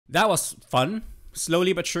That was fun.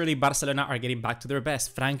 Slowly but surely, Barcelona are getting back to their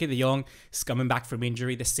best. Frankie de Jong is coming back from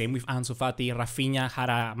injury. The same with Ansu Fati. Rafinha had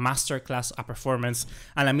a masterclass performance.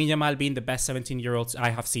 And Lamine Yamal being the best 17-year-old I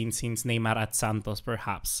have seen since Neymar at Santos,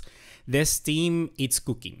 perhaps. This team, it's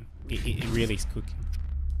cooking. It really is cooking.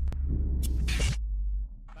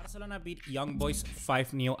 Barcelona beat Young Boys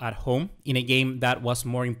 5-0 at home in a game that was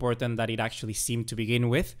more important than it actually seemed to begin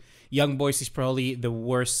with. Young Boys is probably the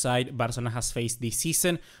worst side Barcelona has faced this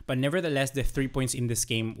season, but nevertheless, the 3 points in this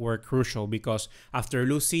game were crucial because after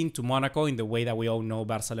losing to Monaco in the way that we all know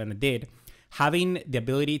Barcelona did, having the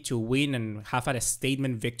ability to win and have a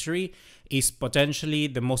statement victory is potentially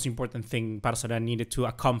the most important thing Barcelona needed to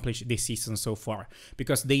accomplish this season so far,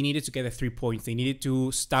 because they needed to get the 3 points. They needed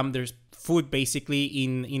to stamp their foot basically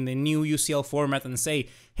in the new UCL format and say,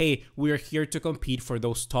 hey, we are here to compete for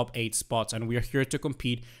those top 8 spots and we are here to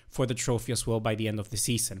compete for the trophy as well by the end of the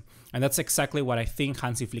season. And that's exactly what I think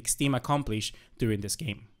Hansi Flick's team accomplished during this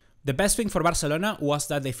game. The best thing for Barcelona was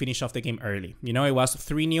that they finished off the game early. You know, it was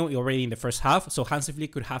 3-0 already in the first half, so Hansi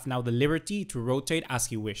Flick could have now the liberty to rotate as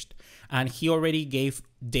he wished. And he already gave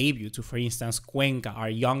debut to, for instance, Cuenca,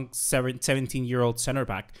 our young 17-year-old center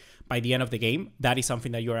back, by the end of the game. That is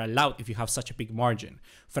something that you're allowed if you have such a big margin.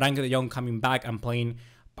 Frankie de Jong coming back and playing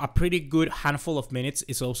a pretty good handful of minutes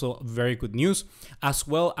is also very good news, as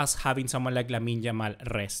well as having someone like Lamine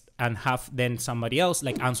Yamal rest and have then somebody else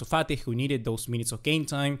like Ansu Fati who needed those minutes of game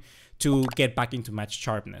time to get back into match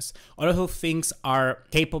sharpness. All of those things are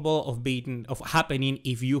capable of happening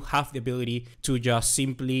if you have the ability to just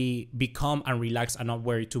simply be calm and relax and not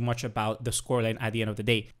worry too much about the scoreline at the end of the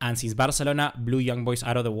day. And since Barcelona blew Young Boys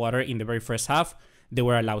out of the water in the very first half, they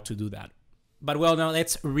were allowed to do that. But well, now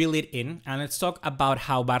let's reel it in and let's talk about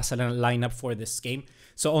how Barcelona line up for this game.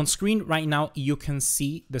 So on screen right now, you can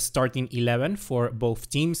see the starting 11 for both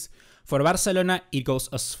teams. For Barcelona, it goes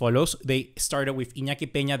as follows. They started with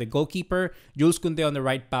Iñaki Peña, the goalkeeper, Jules Koundé on the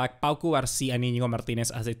right back, Pau Cubarsí and Íñigo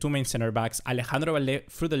Martínez as the two main center backs, Alejandro Valde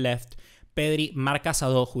through the left, Pedri, Marc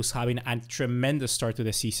Casado, who's having a tremendous start to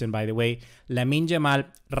the season, by the way, Lamine Yamal,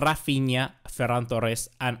 Rafinha, Ferran Torres,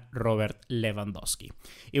 and Robert Lewandowski.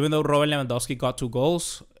 Even though Robert Lewandowski got 2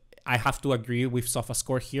 goals, I have to agree with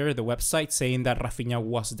SofaScore here, the website, saying that Rafinha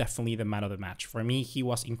was definitely the man of the match. For me, he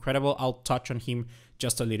was incredible. I'll touch on him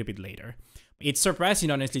just a little bit later. It's surprising,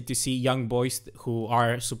 honestly, to see Young Boys, who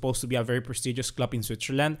are supposed to be a very prestigious club in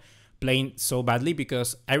Switzerland, playing so badly,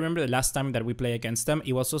 because I remember the last time that we played against them,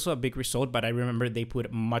 it was also a big result, but I remember they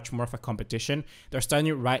put much more of a competition. They're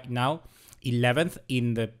starting right now 11th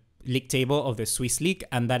in the league table of the Swiss league,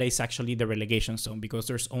 and that is actually the relegation zone because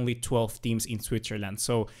there's only 12 teams in Switzerland.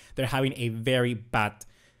 So they're having a very bad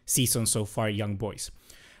season so far, Young Boys.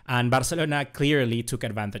 And Barcelona clearly took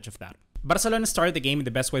advantage of that. Barcelona started the game in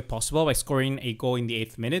the best way possible by scoring a goal in the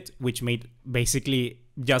 8th minute, which made basically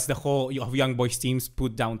just the whole of Young Boys teams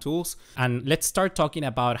put down tools. And let's start talking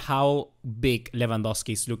about how big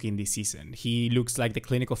Lewandowski is looking this season. He looks like the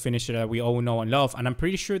clinical finisher that we all know and love, and I'm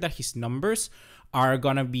pretty sure that his numbers are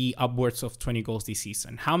gonna be upwards of 20 goals this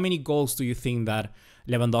season. How many goals do you think that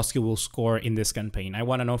Lewandowski will score in this campaign? I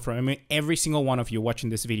want to know from every single one of you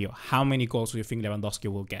watching this video, how many goals do you think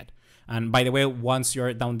Lewandowski will get? And by the way, once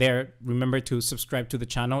you're down there, remember to subscribe to the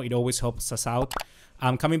channel. It always helps us out.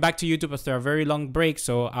 I'm coming back to YouTube after a very long break,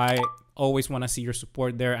 so I always want to see your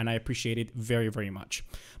support there, and I appreciate it very, very much.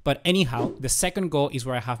 But anyhow, the second goal is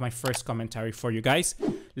where I have my first commentary for you guys.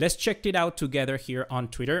 Let's check it out together here on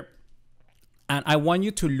Twitter. And I want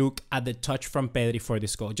you to look at the touch from Pedri for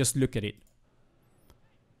this goal. Just look at it.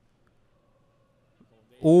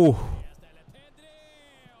 Ooh.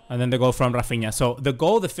 And then the goal from Rafinha. So the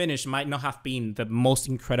goal, the finish, might not have been the most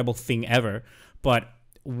incredible thing ever. But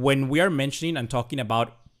when we are mentioning and talking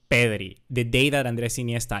about Pedri, the day that Andrés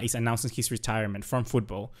Iniesta is announcing his retirement from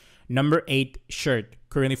football, number 8 shirt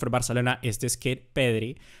currently for Barcelona is this kid,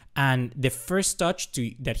 Pedri. And the first touch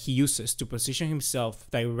that he uses to position himself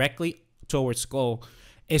directly towards goal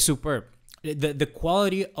is superb. The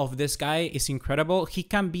quality of this guy is incredible. He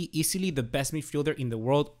can be easily the best midfielder in the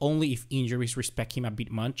world only if injuries respect him a bit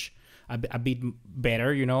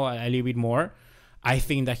better, you know, a little bit more. I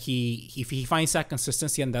think that if he finds that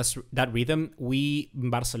consistency and that rhythm, we in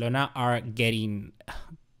Barcelona are getting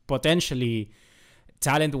potentially,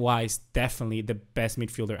 talent-wise, definitely the best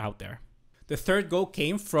midfielder out there. The third goal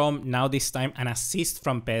came from, now this time, an assist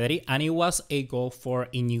from Pedri, and it was a goal for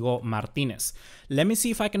Íñigo Martínez. Let me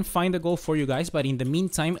see if I can find the goal for you guys, but in the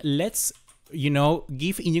meantime, let's, you know,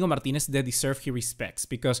 give Íñigo Martínez the deserve he respects,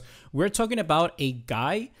 because we're talking about a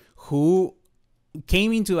guy who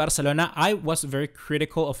came into Barcelona. I was very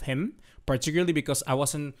critical of him, particularly because I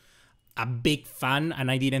wasn't a big fan,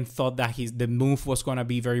 and I didn't thought that the move was going to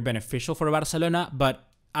be very beneficial for Barcelona, but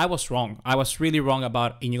I was wrong. I was really wrong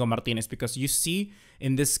about Íñigo Martínez, because you see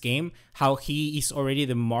in this game how he is already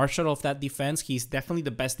the marshal of that defense. He's definitely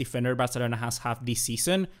the best defender Barcelona has had this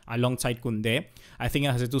season alongside Koundé. I think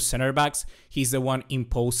as the two center backs, he's the one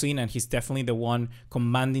imposing, and he's definitely the one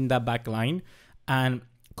commanding that back line. And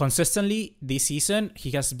consistently this season,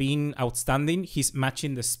 he has been outstanding. He's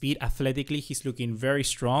matching the speed athletically. He's looking very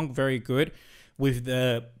strong, very good. With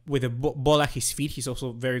the ball at his feet, he's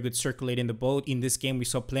also very good circulating the ball. In this game, we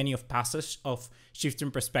saw plenty of passes of shifting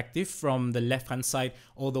perspective from the left-hand side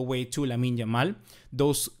all the way to Lamine Yamal.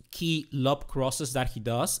 Those key lob crosses that he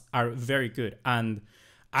does are very good. And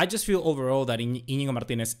I just feel overall that Íñigo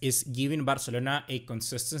Martínez is giving Barcelona a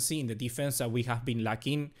consistency in the defense that we have been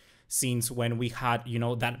lacking since when we had,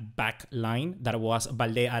 that back line that was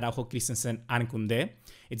Balde, Araujo, Christensen, and Koundé.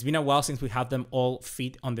 It's been a while since we had them all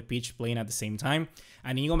fit on the pitch playing at the same time.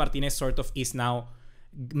 And Íñigo Martínez sort of is now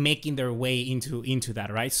making their way into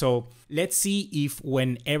that, right? So let's see if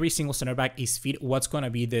when every single center back is fit, what's going to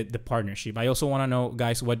be the partnership. I also want to know,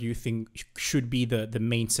 guys, what do you think should be the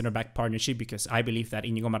main center back partnership? Because I believe that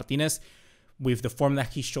Íñigo Martínez, with the form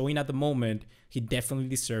that he's showing at the moment, he definitely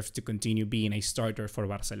deserves to continue being a starter for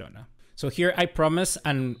Barcelona. So here I promise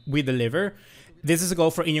and we deliver. This is a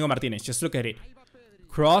goal for Íñigo Martínez. Just look at it.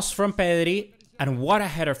 Cross from Pedri, and what a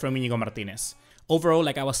header from Íñigo Martínez. Overall,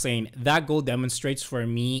 like I was saying, that goal demonstrates for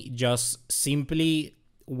me just simply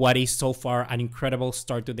what is so far an incredible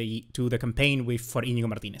start to the campaign for Íñigo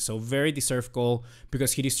Martínez. So very deserved goal,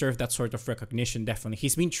 because he deserved that sort of recognition, definitely.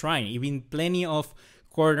 He's been trying, even plenty of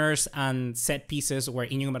corners and set pieces where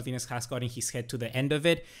Íñigo Martínez has gotten his head to the end of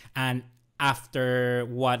it, and after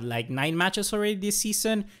 9 matches already this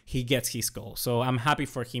season, he gets his goal. So I'm happy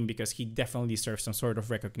for him, because he definitely deserves some sort of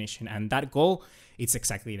recognition. And that goal, it's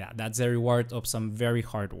exactly that. That's the reward of some very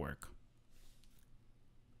hard work.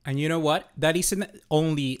 And you know what? That isn't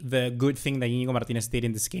only the good thing that Íñigo Martínez did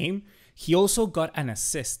in this game. He also got an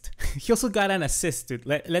assist. Dude.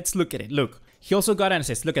 Let's look at it. Look, he also got an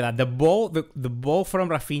assist. Look at that. The ball from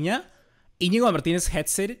Rafinha, Íñigo Martínez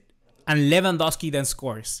heads it, and Lewandowski then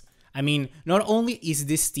scores. I mean, not only is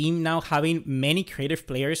this team now having many creative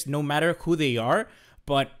players, no matter who they are,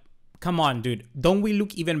 but come on, dude. Don't we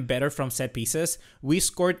look even better from set pieces? We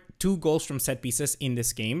scored 2 goals from set pieces in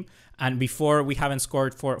this game, and before we haven't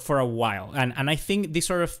scored for a while. And I think these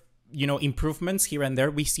sort of, improvements here and there,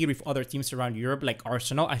 we see it with other teams around Europe, like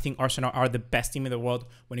Arsenal. I think Arsenal are the best team in the world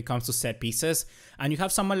when it comes to set pieces. And you have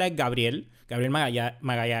someone like Gabriel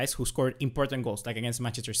Magalhaes, who scored important goals, like against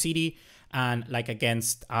Manchester City and like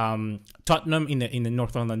against Tottenham in the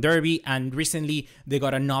North London Derby. And recently, they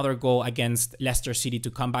got another goal against Leicester City to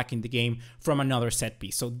come back in the game from another set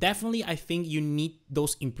piece. So definitely, I think you need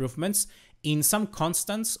those improvements in some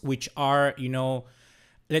constants, which are,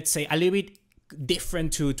 let's say a little bit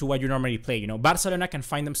different to what you normally play. Barcelona can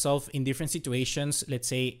find themselves in different situations, let's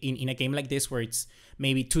say in a game like this where it's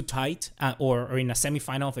maybe too tight, or in a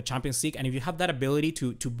semi-final of the Champions League. And if you have that ability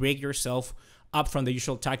to break yourself up from the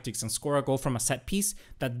usual tactics and score a goal from a set piece,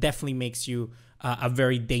 that definitely makes you a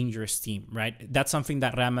very dangerous team, right? That's something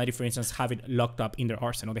that Real Madrid, for instance, have it locked up in their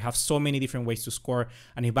arsenal. They have so many different ways to score.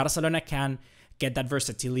 And if Barcelona can get that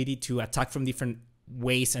versatility to attack from different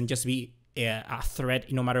ways and just be a threat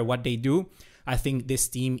no matter what they do, I think this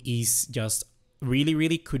team is just really,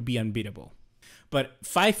 really could be unbeatable. But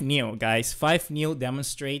 5-0, guys. 5-0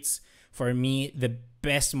 demonstrates for me the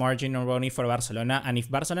best margin of running for Barcelona. And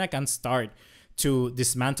if Barcelona can start to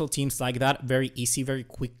dismantle teams like that very easy, very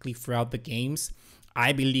quickly throughout the games,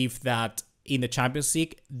 I believe that in the Champions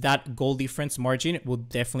League, that goal difference margin will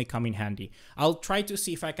definitely come in handy. I'll try to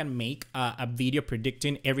see if I can make a video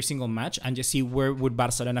predicting every single match and just see where would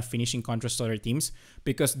Barcelona finish in contrast to other teams.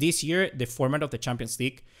 Because this year, the format of the Champions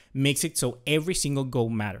League makes it so every single goal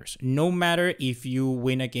matters. No matter if you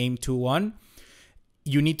win a game 2-1,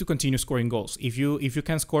 you need to continue scoring goals. If you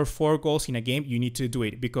can score 4 goals in a game, you need to do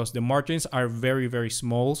it, because the margins are very, very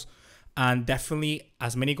small. And definitely,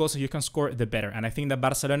 as many goals as you can score, the better. And I think that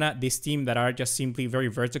Barcelona, this team that are just simply very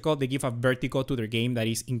vertical, they give a vertigo to their game that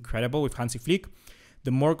is incredible with Hansi Flick.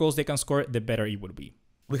 The more goals they can score, the better it would be.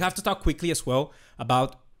 We have to talk quickly as well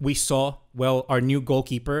about, we saw, our new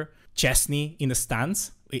goalkeeper, Chesney, in the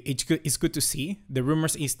stands. It's good to see. The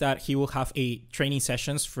rumors is that he will have a training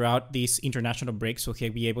sessions throughout this international break, so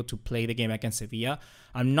he'll be able to play the game against Sevilla.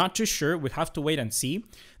 I'm not too sure. We have to wait and see.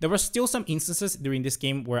 There were still some instances during this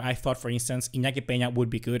game where I thought, for instance, Iñaki Peña would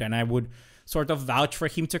be good, and I would sort of vouch for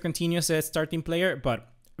him to continue as a starting player. But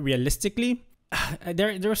realistically,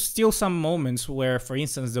 there's still some moments where, for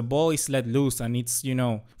instance, the ball is let loose and it's,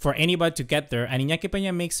 for anybody to get there. And Iñaki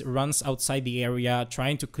Peña makes runs outside the area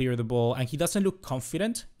trying to clear the ball, and he doesn't look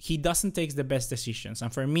confident. He doesn't take the best decisions.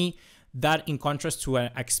 And for me, that in contrast to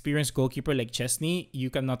an experienced goalkeeper like Chesney, you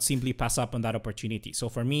cannot simply pass up on that opportunity. So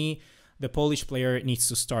for me, the Polish player needs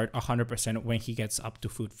to start 100% when he gets up to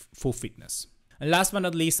full fitness. And last but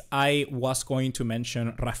not least, I was going to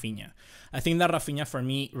mention Rafinha. I think that Rafinha, for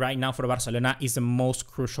me, right now for Barcelona, is the most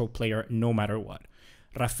crucial player no matter what.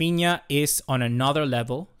 Rafinha is on another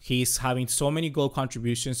level. He's having so many goal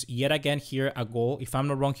contributions. Yet again, here, a goal. If I'm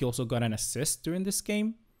not wrong, he also got an assist during this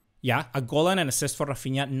game. Yeah, a goal and an assist for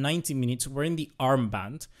Rafinha, 90 minutes. We're in the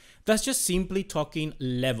armband. That's just simply talking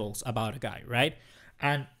levels about a guy, right?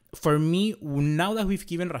 And for me, now that we've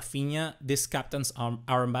given Rafinha this captain's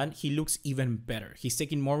armband, he looks even better. He's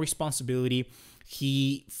taking more responsibility.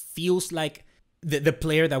 He feels like the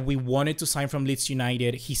player that we wanted to sign from Leeds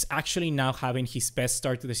United. He's actually now having his best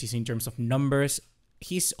start to the season in terms of numbers.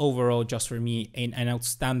 He's overall, just for me, an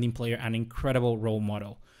outstanding player, an incredible role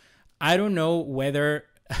model. I don't know whether...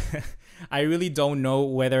 I really don't know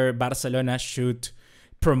whether Barcelona should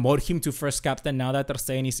promote him to first captain now that Ter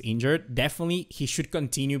Stegen is injured. Definitely, he should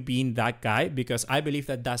continue being that guy, because I believe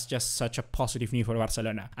that that's just such a positive news for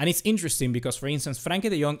Barcelona. And it's interesting because, for instance, Frankie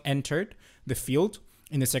de Jong entered the field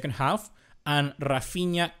in the second half and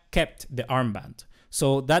Rafinha kept the armband.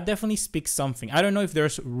 So that definitely speaks something. I don't know if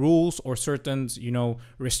there's rules or certain,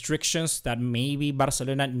 restrictions that maybe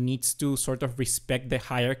Barcelona needs to sort of respect the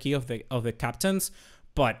hierarchy of the captains.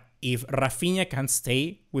 But if Rafinha can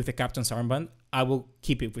stay with the captain's armband, I will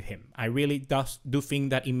keep it with him. I really do think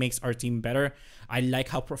that it makes our team better. I like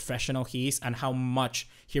how professional he is and how much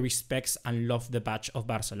he respects and loves the badge of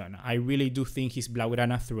Barcelona. I really do think he's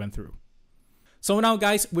Blaugrana through and through. So now,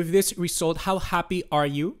 guys, with this result, how happy are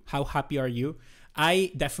you? How happy are you?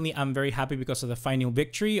 I definitely am very happy because of the final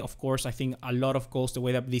victory. Of course, I think a lot of goals, the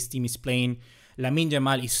way that this team is playing. Lamine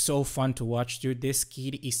Yamal is so fun to watch, dude. This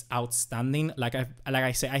kid is outstanding. Like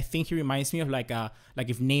I say, I think he reminds me of like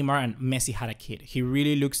if Neymar and Messi had a kid. He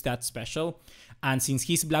really looks that special. And since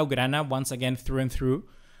he's Blaugrana, once again, through and through,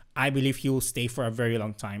 I believe he will stay for a very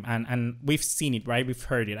long time. And we've seen it, right? We've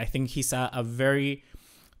heard it. I think he's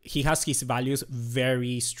he has his values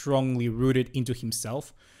very strongly rooted into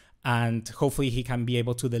himself. And hopefully he can be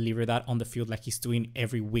able to deliver that on the field like he's doing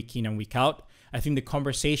every week in and week out. I think the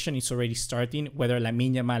conversation is already starting whether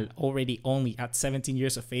Lamine Yamal, already only at 17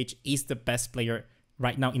 years of age, is the best player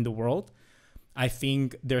right now in the world. I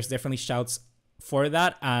think there's definitely shouts for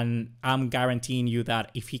that, and I'm guaranteeing you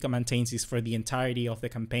that if he maintains this for the entirety of the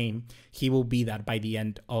campaign, he will be that by the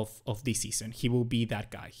end of this season. He will be that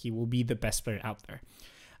guy. He will be the best player out there.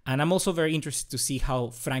 And I'm also very interested to see how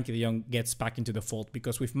Frankie de Jong gets back into the fold,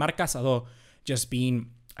 because with Marc Casado just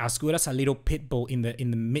being as good as a little pit bull in the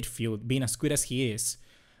midfield, being as good as he is,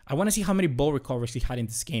 I want to see how many ball recoveries he had in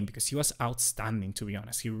this game, because he was outstanding, to be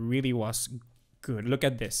honest. He really was good. Look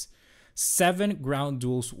at this. 7 ground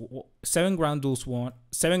duels, and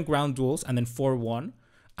then 4 won,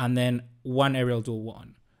 and then 1 aerial duel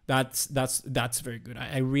won. That's very good.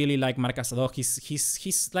 I really like Marc Casado.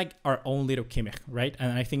 He's like our own little Kimmich, right?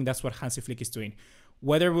 And I think that's what Hansi Flick is doing.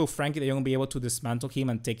 Whether will Frankie de Jong be able to dismantle him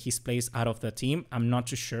and take his place out of the team, I'm not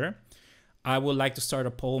too sure. I would like to start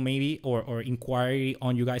a poll maybe, or inquiry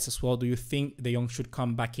on you guys as well. Do you think de Jong should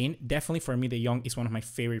come back in? Definitely for me, de Jong is one of my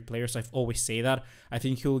favorite players. I've always say that. I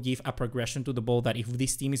think he will give a progression to the ball that if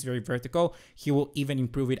this team is very vertical, he will even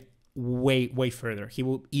improve it way further. He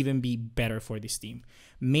will even be better for this team.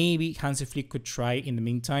 Maybe Hansi Flick could try, in the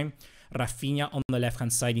meantime, Rafinha on the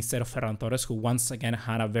left-hand side instead of Ferran Torres, who once again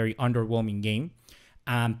had a very underwhelming game.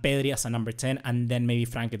 Pedri as a number 10, and then maybe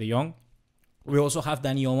Frankie de Jong. We also have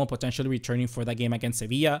Dani Olmo potentially returning for that game against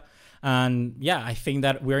Sevilla. And yeah, I think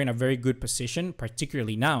that we're in a very good position,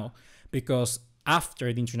 particularly now, because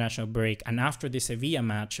after the international break and after the Sevilla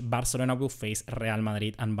match, Barcelona will face Real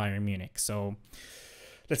Madrid and Bayern Munich. So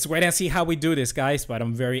let's wait and see how we do this, guys, but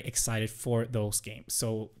I'm very excited for those games.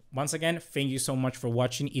 So once again, thank you so much for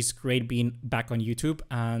watching. It's great being back on YouTube,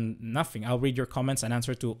 and nothing. I'll read your comments and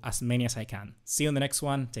answer to as many as I can. See you in the next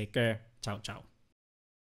one. Take care. Ciao, ciao.